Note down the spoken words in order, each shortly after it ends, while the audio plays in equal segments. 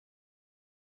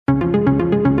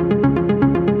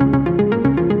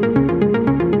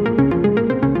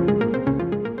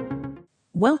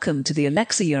Welcome to the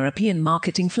Alexa European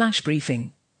Marketing Flash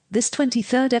Briefing. This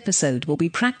 23rd episode will be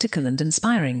practical and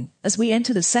inspiring as we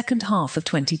enter the second half of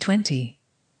 2020.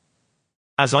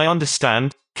 As I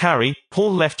understand, Carrie,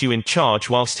 Paul left you in charge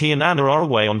whilst he and Anna are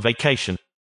away on vacation.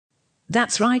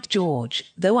 That's right,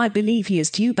 George, though I believe he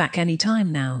is due back any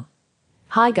time now.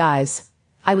 Hi guys.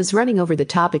 I was running over the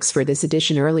topics for this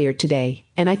edition earlier today,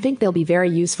 and I think they'll be very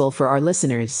useful for our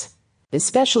listeners,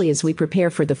 especially as we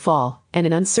prepare for the fall and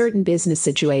an uncertain business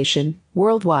situation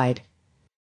worldwide.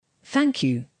 Thank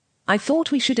you. I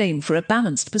thought we should aim for a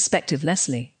balanced perspective,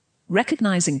 Leslie,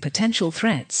 recognizing potential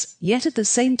threats, yet at the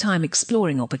same time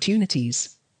exploring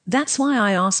opportunities. That's why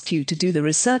I asked you to do the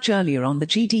research earlier on the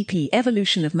GDP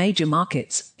evolution of major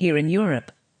markets here in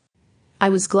Europe. I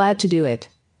was glad to do it,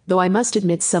 though I must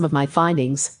admit some of my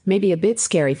findings may be a bit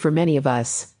scary for many of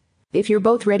us. If you're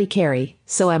both ready, Carrie,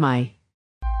 so am I.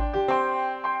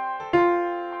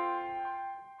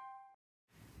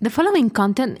 The following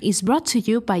content is brought to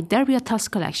you by Derby Hotels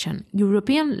Collection,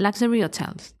 European luxury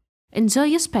hotels.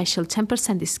 Enjoy a special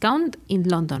 10% discount in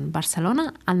London,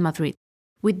 Barcelona and Madrid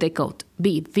with the code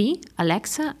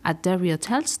BVALEXA at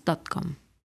derbyhotels.com.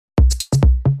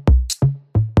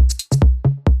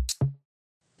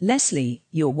 Leslie,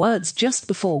 your words just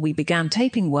before we began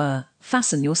taping were,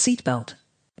 fasten your seatbelt.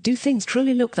 Do things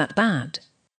truly look that bad?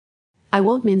 I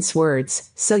won't mince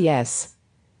words, so yes.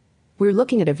 We're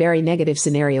looking at a very negative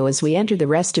scenario as we enter the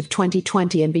rest of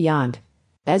 2020 and beyond.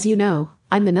 As you know,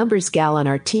 I'm the numbers gal on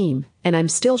our team, and I'm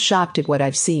still shocked at what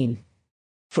I've seen.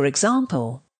 For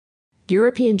example,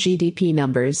 European GDP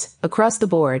numbers, across the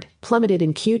board, plummeted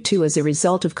in Q2 as a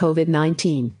result of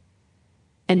COVID-19.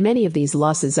 And many of these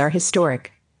losses are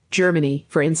historic. Germany,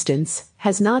 for instance,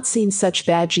 has not seen such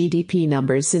bad GDP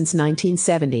numbers since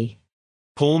 1970.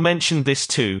 Paul mentioned this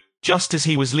too, just as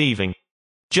he was leaving.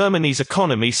 Germany's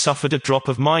economy suffered a drop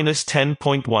of minus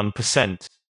 10.1%.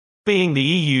 Being the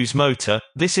EU's motor,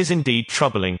 this is indeed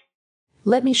troubling.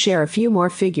 Let me share a few more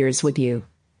figures with you.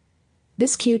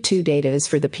 This Q2 data is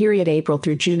for the period April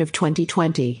through June of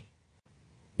 2020.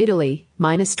 Italy,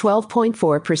 minus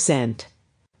 12.4%.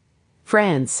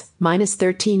 France, minus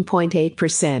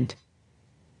 13.8%.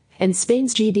 And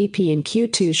Spain's GDP in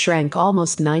Q2 shrank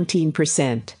almost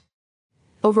 19%.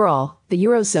 Overall, the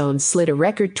Eurozone slid a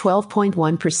record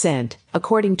 12.1%,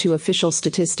 according to official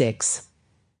statistics.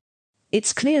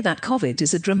 It's clear that COVID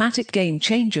is a dramatic game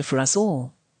changer for us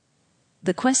all.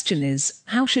 The question is,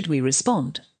 how should we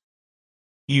respond?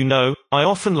 You know, I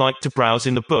often like to browse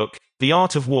in the book, The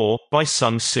Art of War, by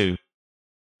Sun Tzu.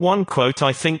 One quote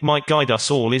I think might guide us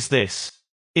all is this: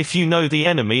 if you know the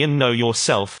enemy and know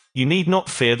yourself, you need not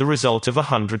fear the result of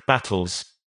 100 battles.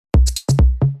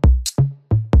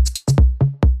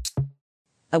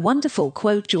 A wonderful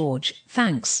quote, George,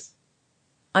 thanks.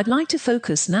 I'd like to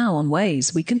focus now on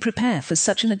ways we can prepare for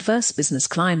such an adverse business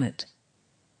climate.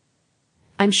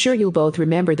 I'm sure you'll both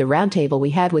remember the roundtable we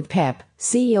had with Pep,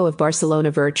 CEO of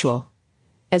Barcelona Virtual,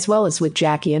 as well as with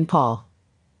Jackie and Paul.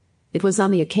 It was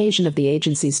on the occasion of the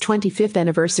agency's 25th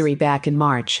anniversary back in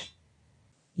March.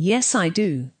 Yes, I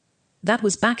do. That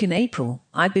was back in April,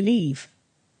 I believe.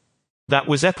 That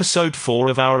was episode 4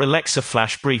 of our Alexa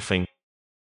Flash Briefing.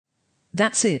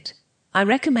 That's it. I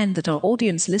recommend that our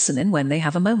audience listen in when they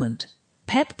have a moment.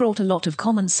 Pep brought a lot of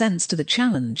common sense to the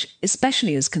challenge,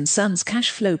 especially as concerns cash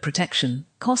flow protection,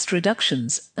 cost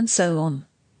reductions, and so on.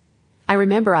 I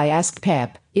remember I asked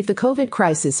Pep if the COVID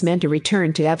crisis meant a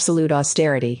return to absolute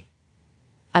austerity.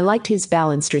 I liked his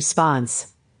balanced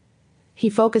response. He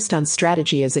focused on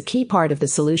strategy as a key part of the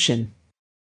solution.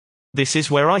 This is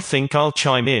where I think I'll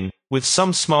chime in, with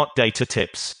some smart data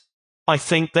tips. I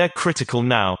think they're critical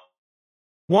now.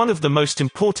 One of the most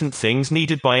important things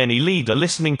needed by any leader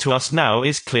listening to us now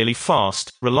is clearly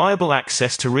fast, reliable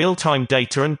access to real-time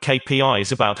data and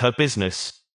KPIs about her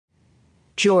business.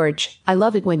 George, I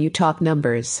love it when you talk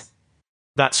numbers.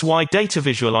 That's why data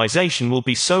visualization will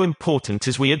be so important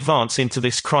as we advance into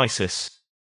this crisis.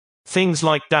 Things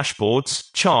like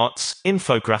dashboards, charts,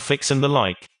 infographics and the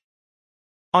like.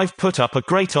 I've put up a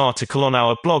great article on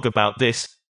our blog about this,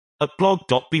 at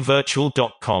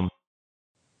blog.bevirtual.com.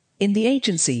 In the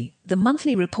agency, the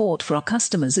monthly report for our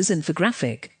customers is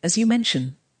infographic, as you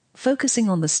mentioned, focusing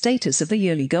on the status of the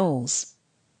yearly goals,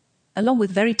 along with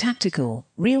very tactical,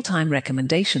 real-time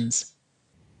recommendations.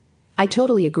 I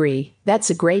totally agree,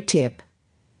 that's a great tip.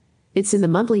 It's in the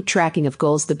monthly tracking of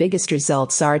goals the biggest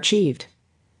results are achieved.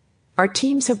 Our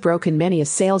teams have broken many a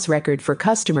sales record for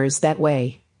customers that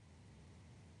way.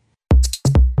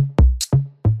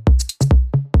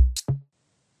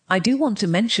 I do want to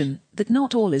mention that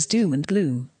not all is doom and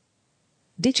gloom.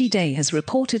 Digiday has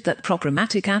reported that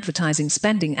programmatic advertising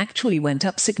spending actually went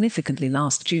up significantly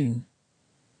last June.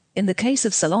 In the case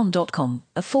of Salon.com,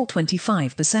 a full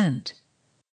 25%.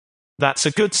 That's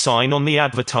a good sign on the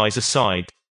advertiser side.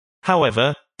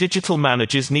 However, digital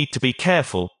managers need to be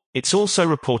careful. It's also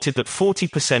reported that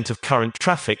 40% of current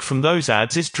traffic from those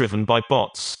ads is driven by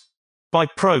bots. By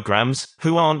programs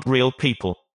who aren't real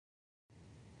people.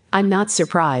 I'm not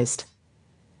surprised.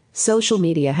 Social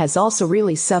media has also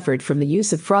really suffered from the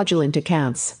use of fraudulent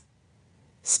accounts.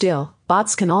 Still,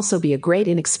 bots can also be a great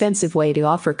inexpensive way to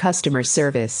offer customer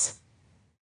service.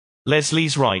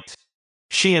 Leslie's right.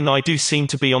 She and I do seem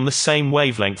to be on the same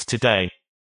wavelength today.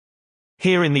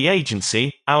 Here in the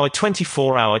agency, our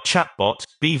 24-hour chatbot,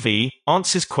 BV,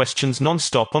 answers questions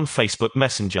non-stop on Facebook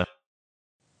Messenger.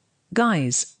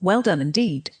 Guys, well done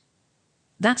indeed.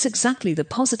 That's exactly the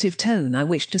positive tone I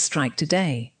wish to strike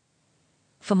today.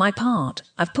 For my part,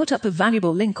 I've put up a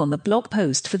valuable link on the blog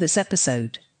post for this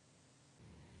episode.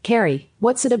 Carrie,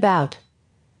 what's it about?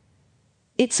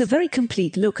 It's a very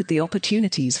complete look at the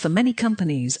opportunities for many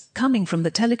companies coming from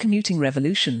the telecommuting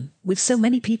revolution, with so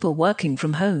many people working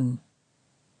from home.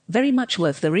 Very much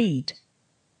worth the read.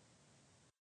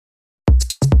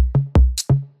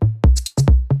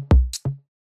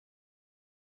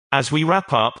 As we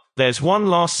wrap up, there's one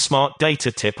last smart data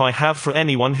tip I have for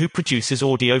anyone who produces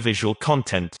audiovisual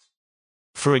content.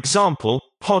 For example,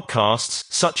 podcasts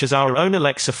such as our own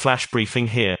Alexa Flash Briefing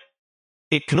here.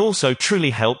 It can also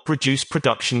truly help reduce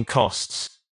production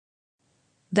costs.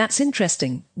 That's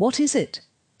interesting. What is it?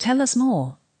 Tell us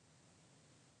more.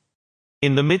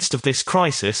 In the midst of this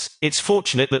crisis, it's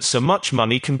fortunate that so much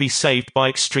money can be saved by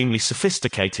extremely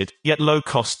sophisticated, yet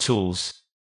low-cost tools.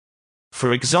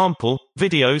 For example,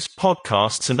 videos,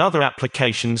 podcasts and other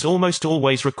applications almost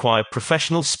always require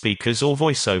professional speakers or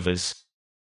voiceovers.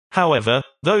 However,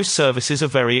 those services are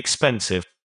very expensive.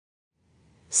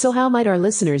 So how might our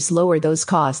listeners lower those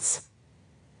costs?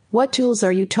 What tools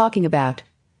are you talking about?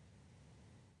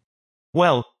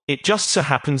 Well, it just so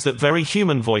happens that very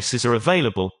human voices are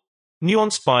available,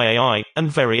 nuanced by AI,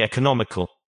 and very economical.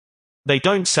 They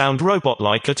don't sound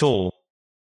robot-like at all.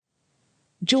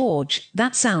 George,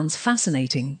 that sounds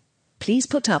fascinating. Please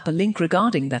put up a link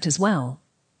regarding that as well.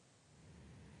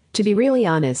 To be really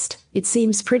honest, it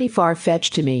seems pretty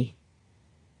far-fetched to me.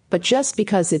 But just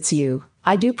because it's you,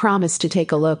 I do promise to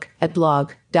take a look at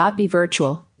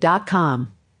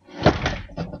blog.bevirtual.com.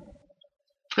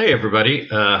 Hey everybody,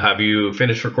 have you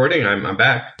finished recording? I'm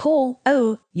back. Paul,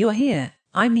 oh, you're here.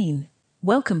 I mean,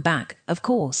 welcome back, of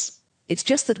course. It's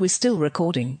just that we're still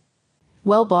recording.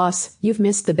 Well, boss, you've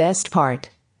missed the best part.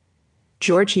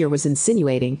 George here was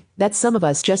insinuating that some of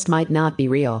us just might not be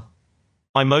real.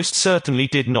 I most certainly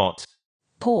did not.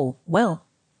 Paul, well,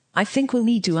 I think we'll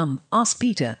need to ask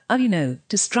Peter, to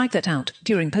strike that out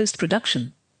during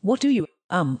post-production. What do you,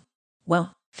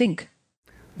 think?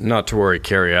 Not to worry,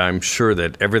 Carrie. I'm sure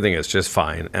that everything is just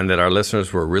fine and that our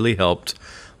listeners were really helped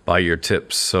by your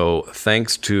tips. So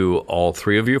thanks to all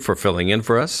three of you for filling in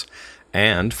for us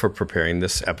and for preparing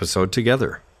this episode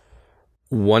together.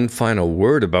 One final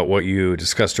word about what you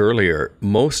discussed earlier.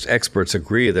 Most experts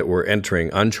agree that we're entering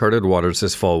uncharted waters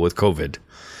this fall with COVID,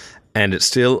 and it's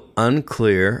still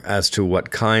unclear as to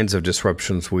what kinds of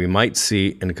disruptions we might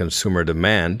see in consumer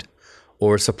demand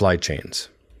or supply chains.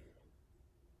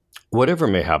 Whatever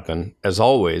may happen, as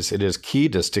always, it is key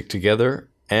to stick together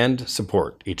and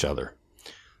support each other.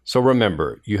 So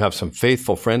remember, you have some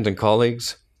faithful friends and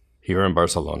colleagues here in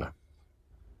Barcelona.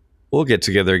 We'll get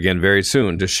together again very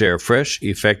soon to share fresh,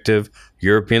 effective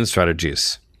European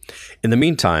strategies. In the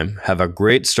meantime, have a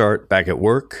great start back at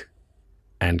work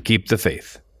and keep the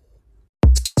faith.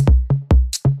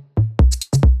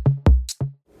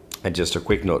 And just a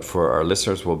quick note for our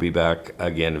listeners, we'll be back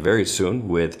again very soon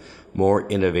with more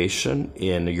innovation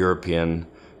in European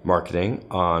marketing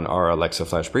on our Alexa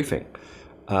Flash Briefing.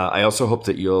 I also hope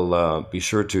that you'll be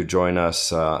sure to join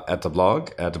us at the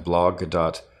blog at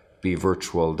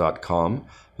blog.bevirtual.com.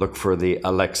 Look for the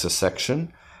Alexa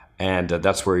section, and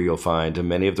that's where you'll find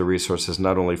many of the resources,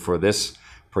 not only for this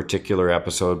particular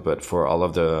episode, but for all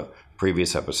of the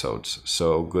previous episodes.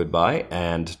 So goodbye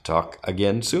and talk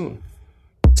again soon.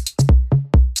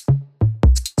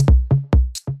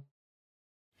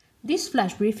 This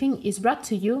flash briefing is brought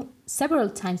to you several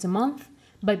times a month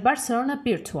by Barcelona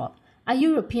Virtual, a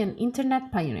European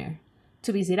internet pioneer.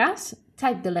 To visit us,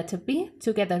 type the letter B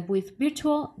together with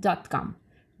virtual.com.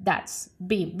 That's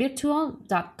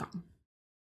bevirtual.com.